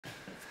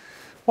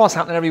What's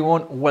happening,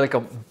 everyone?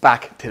 Welcome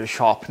back to the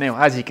shop. Now,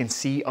 as you can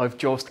see, I've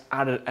just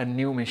added a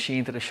new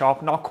machine to the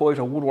shop. Not quite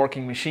a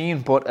woodworking machine,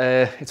 but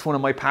it's one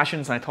of my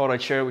passions and I thought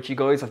I'd share it with you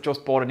guys. I've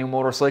just bought a new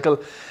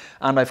motorcycle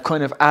and I've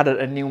kind of added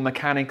a new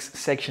mechanics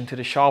section to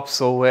the shop.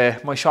 So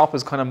my shop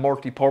is kind of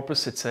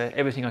multi-purpose. It's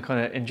everything I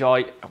kind of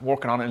enjoy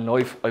working on in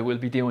life I will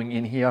be doing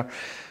in here.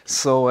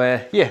 So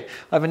yeah,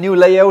 I have a new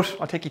layout.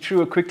 I'll take you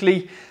through it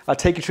quickly. I'll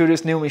take you through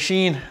this new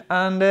machine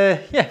and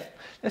yeah,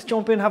 let's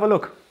jump in and have a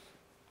look.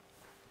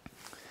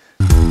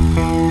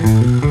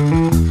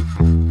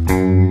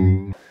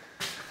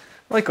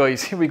 Right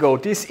guys, here we go.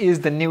 This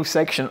is the new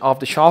section of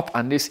the shop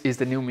and this is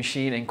the new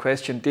machine in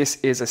question. This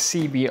is a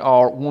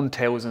CBR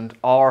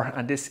 1000R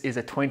and this is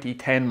a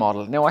 2010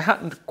 model. Now I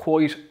hadn't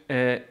quite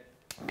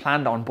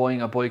planned on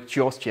buying a bike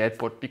just yet,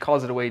 but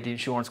because of the way the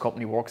insurance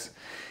company works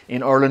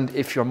in Ireland,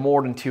 if you're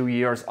more than 2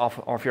 years off,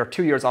 or if you're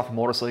 2 years off a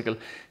motorcycle,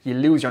 you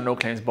lose your no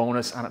claims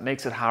bonus and it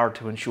makes it hard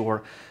to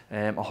insure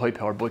a high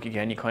powered bike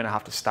again. You kind of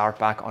have to start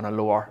back on a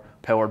lower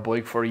powered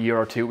bike for a year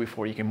or two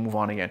before you can move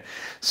on again.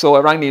 So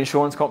I rang the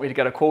insurance company to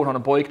get a quote on a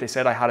bike. They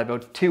said I had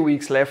about 2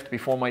 weeks left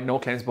before my no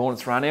claims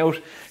bonus ran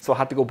out, so I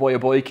had to go buy a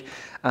bike,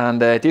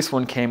 and this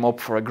one came up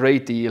for a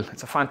great deal.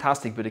 It's a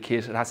fantastic bit of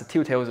kit. It has a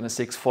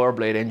 2006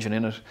 Fireblade engine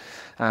in it.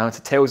 It's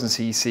a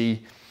 1000cc.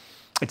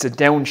 It's a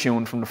down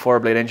tune from the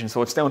Fireblade engine,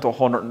 so it's down to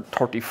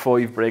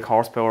 135 brake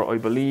horsepower, I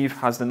believe.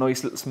 Has the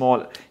nice little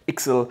small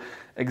Ixel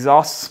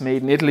exhausts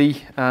made in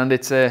Italy, and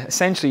it's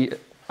essentially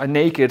a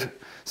naked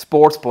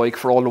sports bike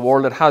for all the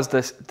world. It has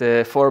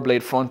the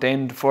Fireblade front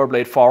end,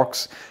 Fireblade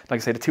forks,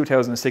 like I say, the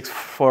 2006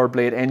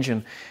 Fireblade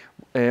engine.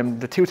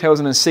 The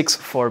 2006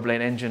 Fireblade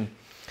engine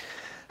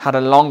had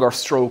a longer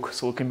stroke,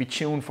 so it can be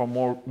tuned for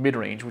more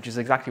mid-range, which is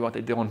exactly what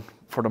they've done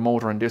for the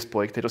motor in this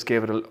bike. They just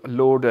gave it a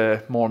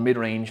load more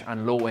mid-range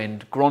and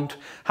low-end grunt.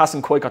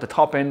 Hasn't quite got the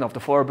top end of the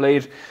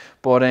Fireblade,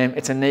 but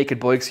it's a naked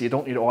bike, so you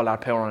don't need all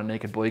that power on a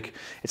naked bike.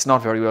 It's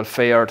not very well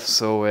fared,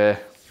 so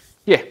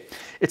yeah.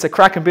 It's a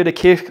cracking bit of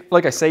kit.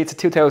 Like I say, it's a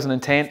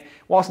 2010.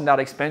 Wasn't that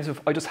expensive.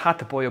 I just had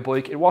to buy a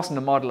bike. It wasn't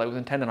the model I was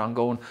intending on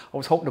going. I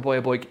was hoping to buy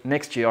a bike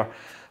next year.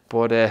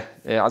 But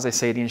as I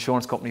say, the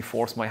insurance company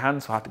forced my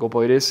hand, so I had to go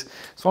buy this.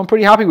 So I'm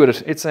pretty happy with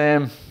it.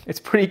 It's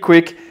pretty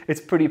quick. It's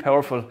pretty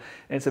powerful.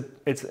 It's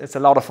a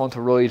lot of fun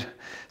to ride.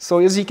 So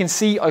as you can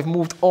see, I've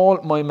moved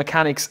all my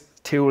mechanics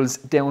tools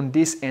down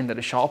this end of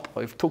the shop.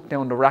 I've took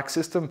down the rack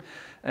system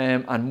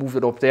and moved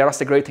it up there. That's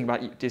the great thing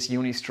about this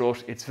uni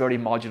strut. It's very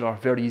modular,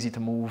 very easy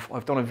to move.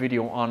 I've done a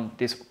video on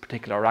this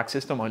particular rack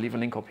system. I'll leave a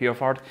link up here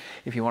for it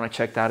if you want to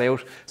check that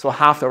out. So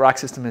half the rack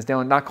system is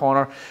down in that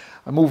corner.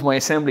 I moved my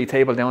assembly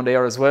table down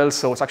there as well,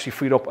 so it's actually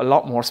freed up a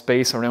lot more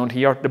space around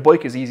here. The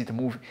bike is easy to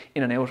move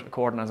in and out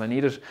according as I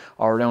need it,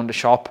 or around the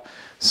shop.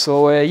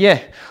 So yeah,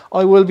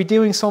 I will be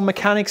doing some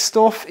mechanic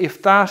stuff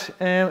if that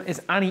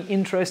is any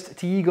interest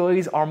to you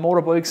guys, or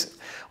motorbikes.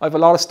 I have a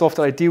lot of stuff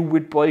that I do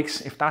with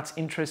bikes. If that's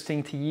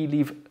interesting to you,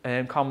 leave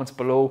comments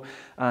below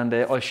and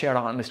I'll share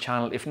that on this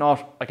channel. If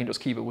not, I can just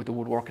keep it with the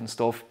woodworking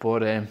stuff, but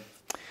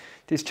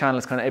this channel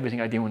is kind of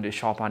everything I do in this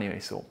shop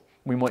anyway, so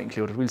we might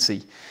include it, we'll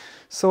see.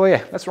 So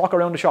yeah, let's rock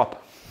around the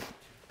shop.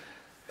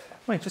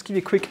 Right, just give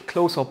you a quick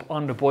close-up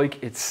on the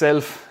bike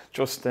itself,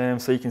 just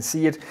so you can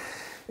see it.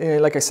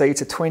 Like I say,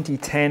 it's a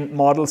 2010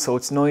 model, so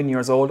it's 9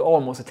 years old,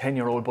 almost a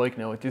 10-year-old bike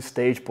now at this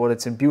stage, but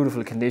it's in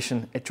beautiful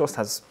condition. It just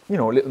has, you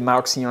know, little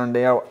marks here and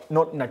there,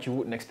 nothing that you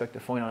wouldn't expect to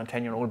find on a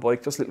 10-year-old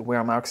bike, just little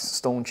wear marks,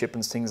 stone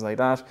chippings, things like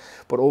that.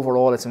 But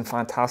overall, it's in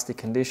fantastic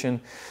condition.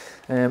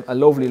 A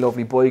lovely,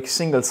 lovely bike,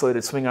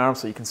 single-sided swing arm,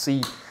 so you can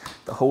see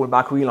the whole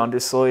back wheel on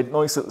this side.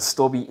 Nice little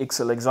stubby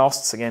Ixel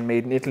exhausts, again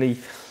made in Italy.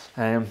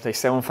 They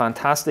sound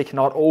fantastic,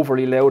 not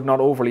overly loud, not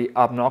overly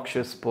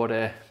obnoxious,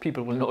 but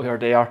people will know you're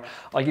there.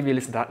 I'll give you a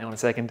listen to that now in a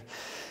second.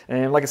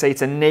 Like I say,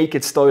 it's a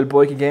naked style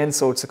bike again,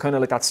 so it's a kind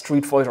of like that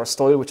Street Fighter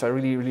style, which I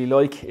really, really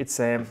like. It's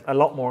a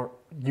lot more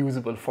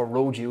usable for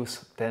road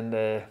use than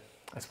the,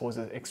 I suppose,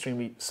 the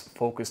extremely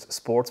focused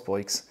sports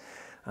bikes.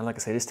 And like I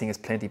say, this thing is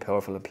plenty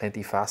powerful and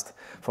plenty fast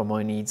for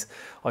my needs.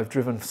 I've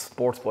driven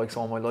sports bikes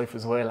all my life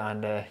as well,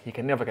 and you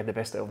can never get the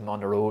best out of them on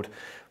the road.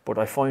 But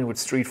I find with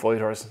Street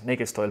Fighters,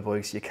 naked style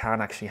bikes, you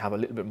can actually have a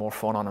little bit more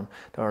fun on them.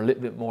 They're a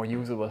little bit more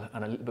usable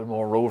and a little bit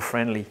more road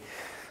friendly.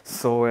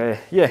 So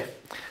yeah,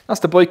 that's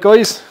the bike,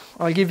 guys.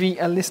 I'll give you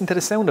a listen to the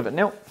sound of it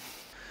now.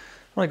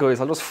 Right guys,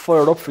 I'll just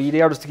fire it up for you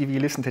there just to give you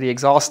a listen to the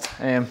exhaust.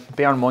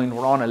 Bear in mind,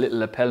 we're on a little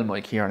lapel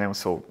mic here now,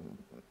 so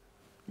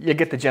you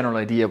get the general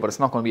idea, but it's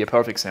not going to be a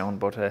perfect sound,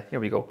 but here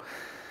we go.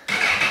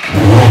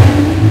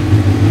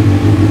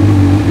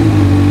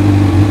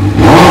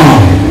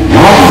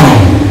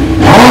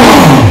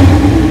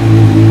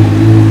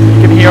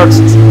 You can hear it's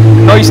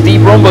a nice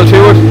deep rumble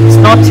to it. It's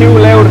not too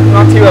loud,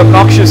 not too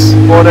obnoxious,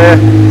 but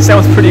it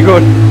sounds pretty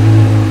good.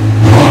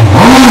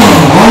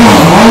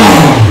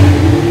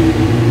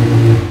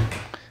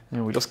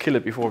 We just kill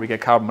it before we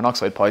get carbon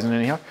monoxide poisoning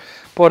in here,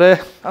 but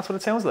that's what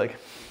it sounds like.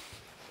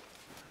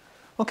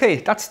 Okay,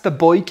 that's the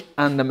bike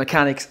and the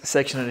mechanics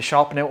section of the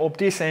shop. Now up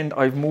this end,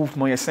 I've moved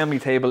my assembly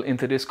table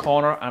into this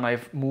corner, and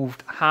I've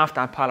moved half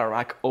that pallet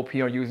rack up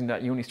here using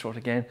that uni-strut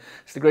again.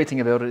 It's the great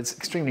thing about it, it's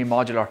extremely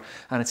modular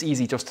and it's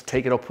easy just to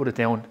take it up, put it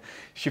down,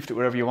 shift it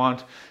wherever you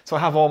want. So I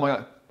have all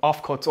my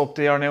offcuts up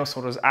there now, so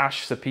there's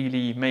ash,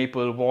 sapele,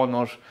 maple,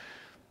 walnut,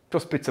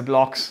 just bits of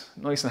blocks,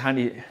 nice and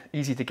handy,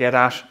 easy to get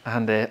at,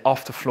 and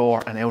off the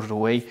floor and out of the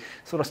way.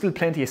 So there's still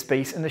plenty of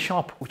space in the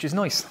shop, which is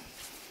nice.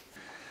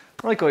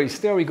 Right guys,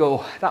 there we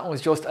go. That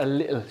was just a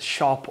little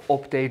shop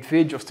update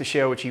vid just to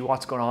share with you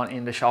what's going on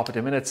in the shop at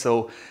the minute.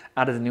 So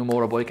added a new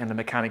motorbike and the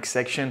mechanics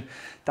section.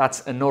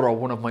 That's another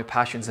one of my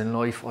passions in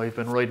life. I've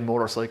been riding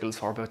motorcycles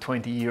for about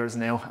 20 years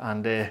now,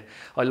 and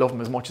I love them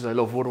as much as I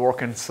love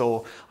woodworking.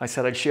 So I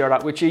said I'd share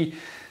that with you.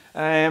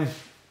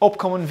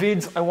 Upcoming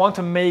vids, I want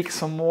to make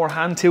some more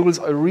hand tools.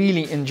 I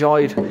really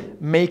enjoyed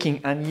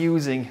making and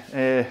using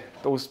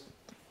those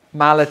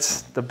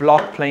mallets, the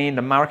block plane,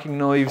 the marking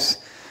knives.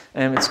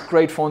 It's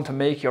great fun to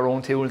make your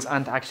own tools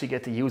and to actually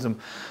get to use them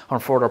on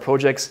further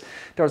projects.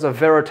 There's a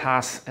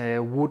Veritas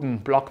wooden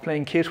block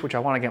plane kit which I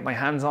want to get my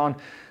hands on.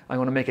 I'm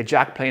going to make a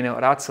jack plane out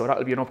of that, so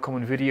that'll be an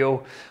upcoming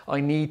video. I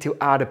need to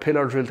add a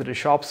pillar drill to the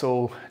shop,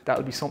 so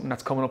that'll be something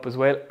that's coming up as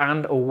well,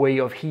 and a way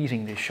of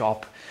heating this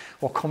shop.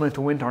 We're coming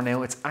into winter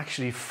now. It's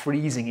actually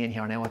freezing in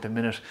here now at the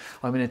minute.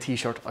 I'm in a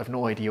t-shirt. I've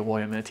no idea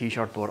why I'm in a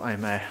t-shirt, but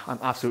I'm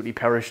absolutely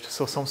perished.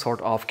 So some sort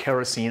of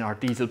kerosene or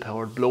diesel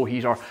powered blow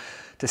heater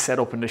to set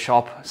up in the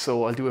shop.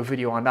 So I'll do a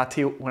video on that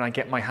too when I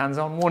get my hands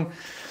on one.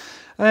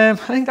 I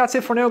think that's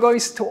it for now,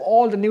 guys. To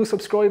all the new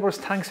subscribers,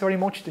 thanks very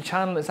much. The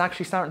channel is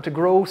actually starting to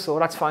grow, so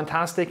that's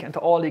fantastic. And to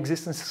all the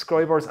existing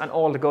subscribers and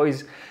all the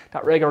guys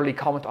that regularly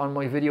comment on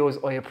my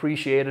videos, I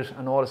appreciate it,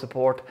 and all the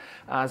support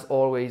as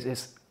always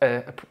is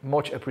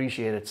much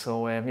appreciated.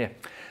 So yeah,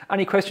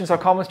 any questions or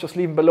comments, just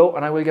leave them below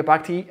and I will get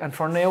back to you. And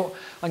for now,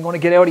 I'm going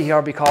to get out of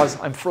here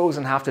because I'm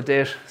frozen half to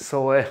death.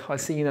 So I'll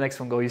see you in the next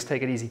one, guys.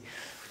 Take it easy.